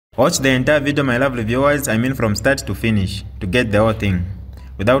Watch the entire video, my lovely viewers, I mean from start to finish, to get the whole thing.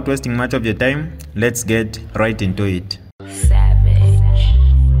 Without wasting much of your time, let's get right into it.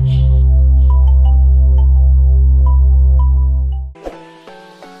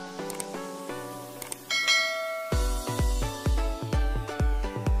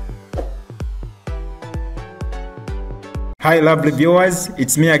 Hi lovely viewers,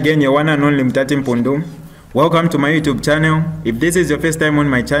 it's me again, your one and only Mutati Mpundu. Welcome to my YouTube channel. If this is your first time on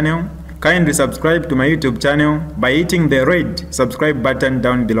my channel, kindly subscribe to my YouTube channel by hitting the red subscribe button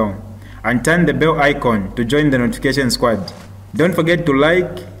down below and turn the bell icon to join the notification squad. Don't forget to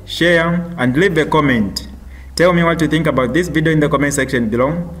like, share and leave a comment. Tell me what you think about this video in the comment section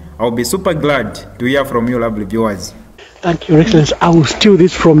below. I'll be super glad to hear from you lovely viewers. Thank you, Your Excellency. I will steal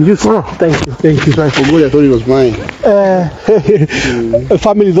this from you. Oh, thank you, thank you. I forgot, I thought it was mine.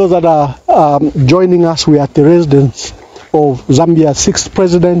 Family, those that are joining us, we are at the residence of Zambia's 6th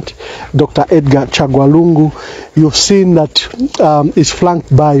President, Dr. Edgar Lungu. You've seen that is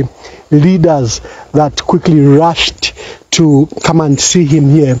flanked by leaders that quickly rushed to come and see him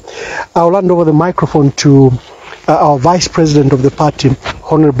here. I'll hand over the microphone to our Vice President of the party,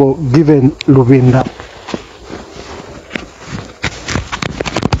 Honorable Given Luvinda.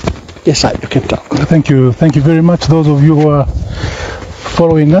 Yes, sir, you can talk. Thank you very much, those of you who are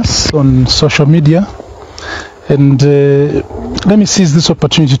following us on social media. And let me seize this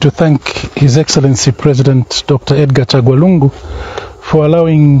opportunity to thank His Excellency President Dr. Edgar Lungu for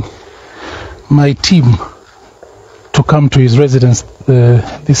allowing my team to come to his residence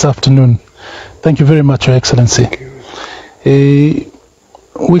this afternoon. Thank you very much, Your Excellency.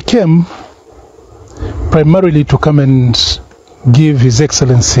 We came primarily to come and give His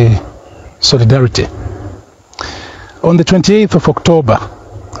Excellency solidarity. On the 28th of October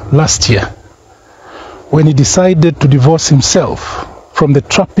last year, when he decided to divorce himself from the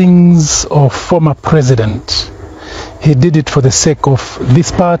trappings of former president, he did it for the sake of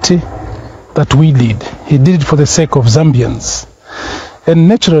this party that we lead. He did it for the sake of Zambians. And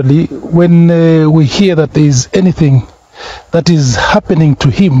naturally, when we hear that there is anything that is happening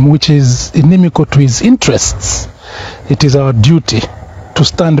to him which is inimical to his interests, it is our duty to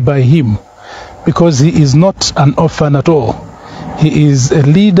stand by him, because he is not an orphan at all. He is a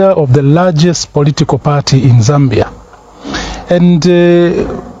leader of the largest political party in Zambia. And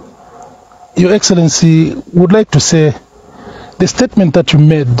Your Excellency, would like to say the statement that you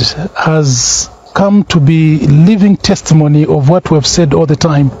made has come to be living testimony of what we have said all the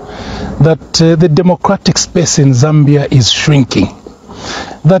time, that the democratic space in Zambia is shrinking,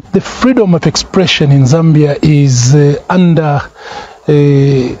 that the freedom of expression in Zambia is under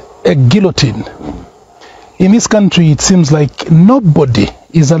a guillotine. In this country, it seems like nobody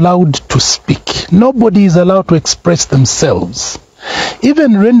is allowed to speak. Nobody is allowed to express themselves.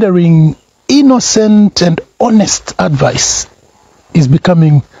 Even rendering innocent and honest advice is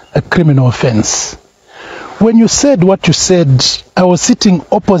becoming a criminal offense. When you said what you said, I was sitting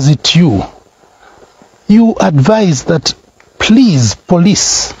opposite you. You advised that, please,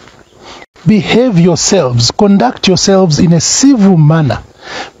 police, behave yourselves, conduct yourselves in a civil manner,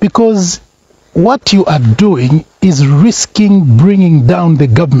 because what you are doing is risking bringing down the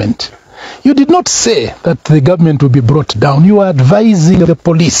government. You did not say that the government will be brought down. You are advising the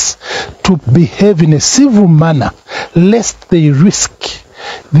police to behave in a civil manner, lest they risk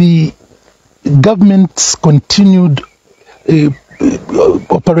the government's continued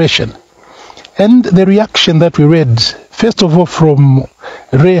operation. And the reaction that we read, first of all from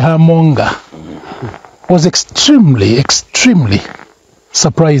Reha Monga, was extremely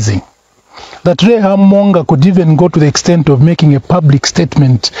surprising. That Reha Monga could even go to the extent of making a public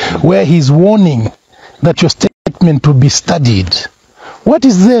statement where he's warning that your statement will be studied. What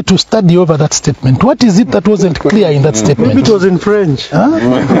is there to study over that statement? What is it that wasn't clear in that statement? Maybe it was in French.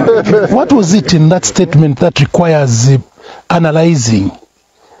 Huh? What was it in that statement that requires analyzing?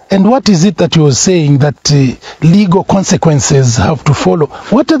 And what is it that you were saying that legal consequences have to follow?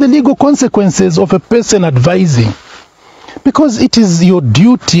 What are the legal consequences of a person advising? Because it is your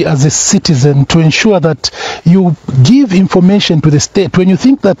duty as a citizen to ensure that you give information to the state. When you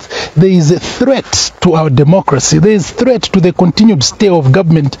think that there is a threat to our democracy, there is a threat to the continued stay of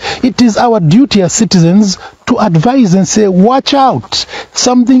government, it is our duty as citizens to advise and say, watch out,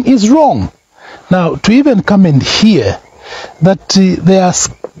 something is wrong. Now, to even come and hear that there are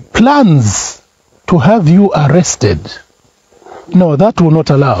plans to have you arrested, no, that will not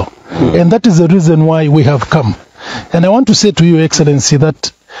allow. And that is the reason why we have come. And I want to say to you, Excellency,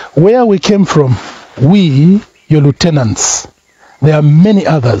 that where we came from, we, your lieutenants, there are many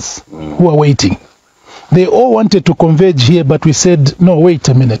others who are waiting. They all wanted to converge here, but we said, no, wait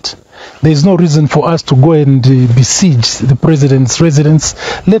a minute. There is no reason for us to go and besiege the president's residence.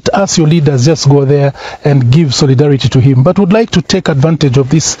 Let us, your leaders, just go there and give solidarity to him. But would like to take advantage of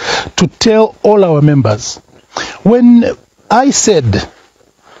this to tell all our members. When I said,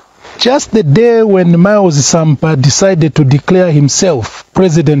 just the day when Miles Sampa decided to declare himself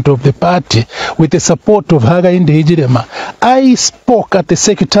president of the party with the support of Hakainde Hichilema, I spoke at the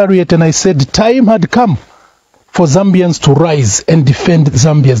secretariat and I said time had come for Zambians to rise and defend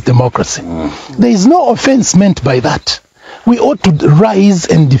Zambia's democracy. There is no offense meant by that. We ought to rise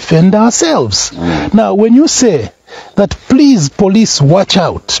and defend ourselves. Now, when you say that please police watch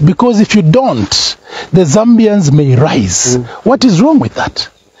out, because if you don't, the Zambians may rise, what is wrong with that?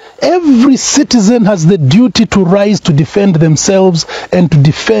 Every citizen has the duty to rise to defend themselves and to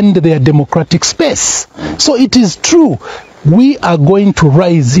defend their democratic space. So it is true, we are going to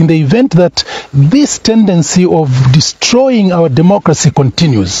rise in the event that this tendency of destroying our democracy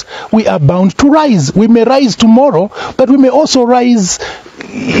continues. We are bound to rise. We may rise tomorrow, but we may also rise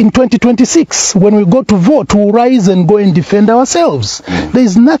in 2026. When we go to vote, we'll rise and go and defend ourselves. There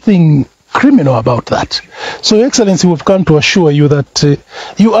is nothing criminal about that. So, Your Excellency, we've come to assure you that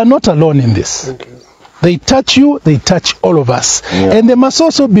you are not alone in this. They touch you, they touch all of us. And they must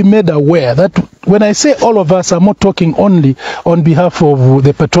also be made aware that when I say all of us, I'm not talking only on behalf of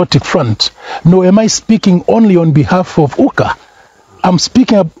the Patriotic Front. No, am I speaking only on behalf of UKA. I'm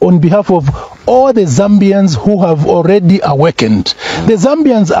speaking on behalf of all the Zambians who have already awakened. The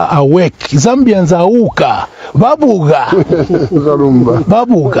Zambians are awake. Zambians are UKA. Babuga.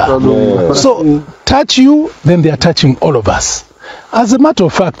 Babuga. So, touch you, then they are touching all of us. As a matter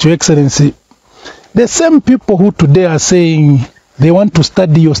of fact, Your Excellency, the same people who today are saying they want to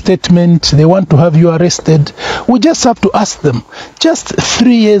study your statement, they want to have you arrested, we just have to ask them, just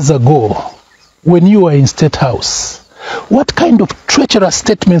 3 years ago, when you were in State House, what kind of treacherous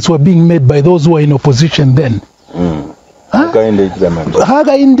statements were being made by those who were in opposition then?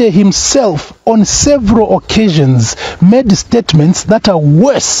 Hakainde himself, on several occasions, made statements that are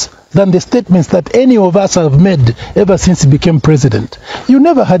worse than the statements that any of us have made ever since he became president. You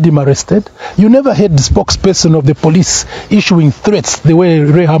never had him arrested. You never had the spokesperson of the police issuing threats the way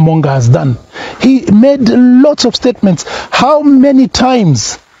Reha Monga has done. He made lots of statements. How many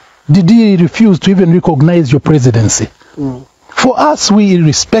times did he refuse to even recognize your presidency? For us, we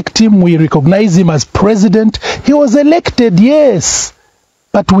respect him, we recognize him as president. He was elected, yes,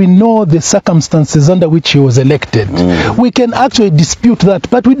 but we know the circumstances under which he was elected. We can actually dispute that,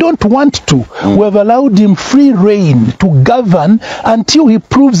 but we don't want to. We have allowed him free rein to govern until he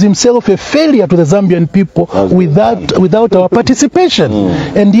proves himself a failure to the Zambian people without our participation.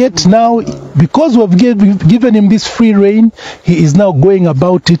 And yet now, because we've given him this free rein, he is now going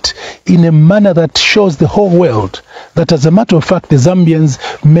about it in a manner that shows the whole world that, as a matter of fact, the Zambians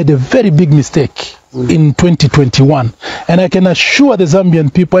made a very big mistake in 2021. And I can assure the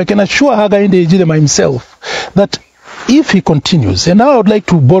Zambian people, I can assure Hakainde Hichilema himself, that if he continues, and now I would like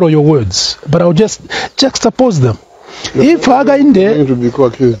to borrow your words, but I'll just juxtapose them. If Hakainde,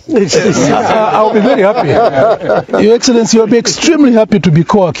 I'll be very happy. Your Excellency, I'll be extremely happy to be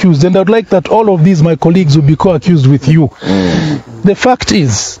co-accused, and I'd like that all of these, my colleagues, will be co-accused with you. The fact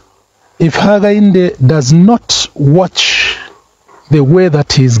is, if Hakainde does not watch the way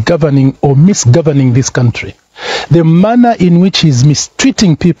that he is governing or misgoverning this country, the manner in which he is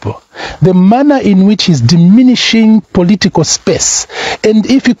mistreating people, the manner in which he is diminishing political space, and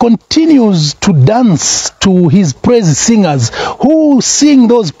if he continues to dance to his praise singers who sing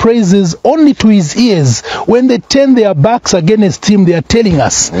those praises only to his ears, when they turn their backs against him, they are telling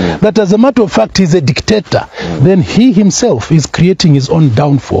us that, as a matter of fact, he's a dictator, then he himself is creating his own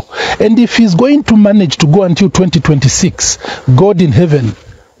downfall. And if he's going to manage to go until 2026, God in heaven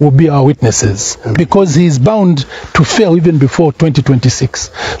will be our witnesses, because he is bound to fail even before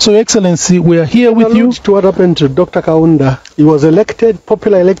 2026. So, Your Excellency, we are here with you. To what happened to Dr. Kaunda? He was elected,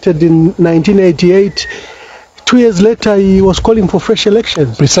 popularly elected in 1988. 2 years later, he was calling for fresh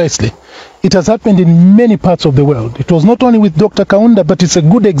elections. Precisely. It has happened in many parts of the world. It was not only with Dr. Kaunda, but it's a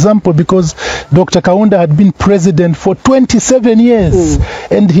good example because Dr. Kaunda had been president for 27 years,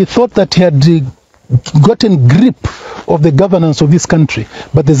 and he thought that he had gotten grip of the governance of this country,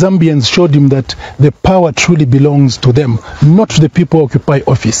 but the Zambians showed him that the power truly belongs to them, not to the people who occupy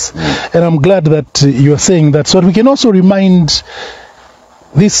office. And I'm glad that you are saying that, so that we can also remind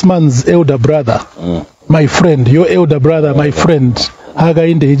this man's elder brother, my friend, your elder brother, my friend,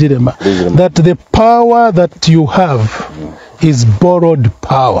 Hakainde Hichilema, that the power that you have is borrowed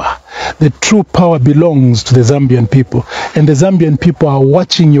power. The true power belongs to the Zambian people, and the Zambian people are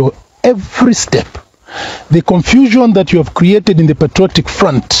watching your every step. The confusion that you have created in the Patriotic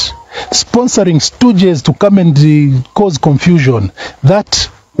Front, sponsoring stooges to come and cause confusion, that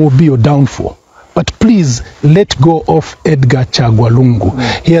will be your downfall. But please let go of Edgar Lungu.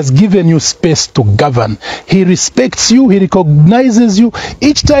 He has given you space to govern. He respects you. He recognizes you.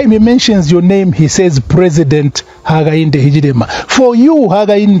 Each time he mentions your name, he says President Hakainde Hichilema. For you,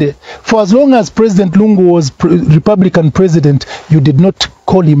 Hakainde, for as long as President Lungu was Republican president, you did not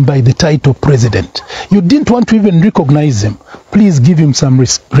call him by the title president. You didn't want to even recognize him. Please give him some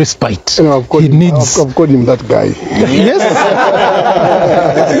respite. I've called him that guy. Yes.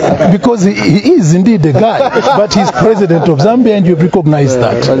 Because he is indeed a guy, but he's president of Zambia and you've recognized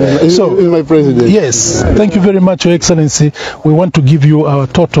that. So, he's my president. Yes. Thank you very much, Your Excellency. We want to give you our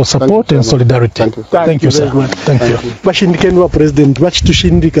total support and solidarity. Thank you, sir. Thank you. Bashindikeni wa president,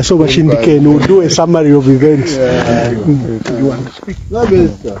 wachitushindika, so bashindikeni, we'll do a summary of events. You want to speak?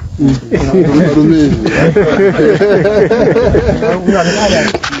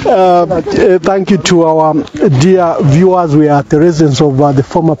 Thank you to our dear viewers. We are at the residence of the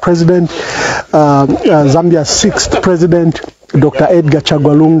former president, Zambia's 6th president, Dr. Edgar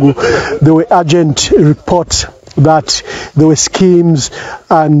Lungu. There were urgent reports that there were schemes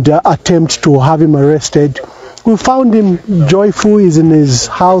and attempts to have him arrested. We found him joyful. He's in his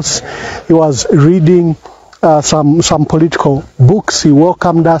house. He was reading some political books. He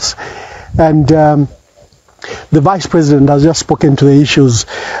welcomed us, and the vice president has just spoken to the issues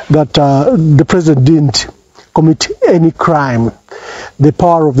that the president didn't commit any crime. The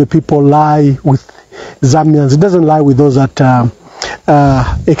power of the people lie with Zambians. It doesn't lie with those that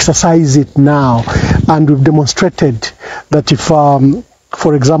exercise it now. And we've demonstrated that if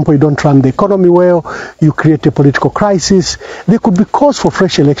for example, you don't run the economy well, you create a political crisis, there could be cause for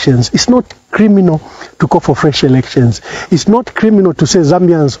fresh elections. It's not criminal to call for fresh elections. It's not criminal to say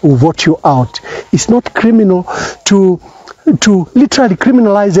Zambians will vote you out. It's not criminal to literally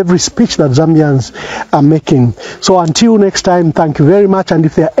criminalize every speech that Zambians are making. So until next time, thank you very much. And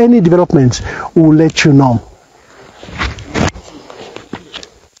if there are any developments, we will let you know.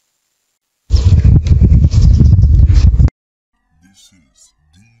 This is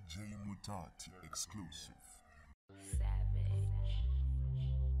DJ Mutati exclusive.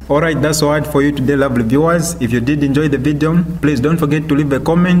 Alright, that's all for you today, lovely viewers. If you did enjoy the video, please don't forget to leave a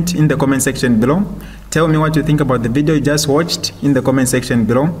comment in the comment section below. Tell me what you think about the video you just watched in the comment section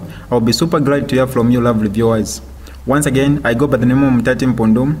below. I'll be super glad to hear from you, lovely viewers. Once again, I go by the name of Mutati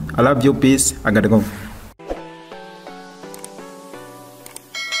Mpundu. I love you, peace, I gotta go.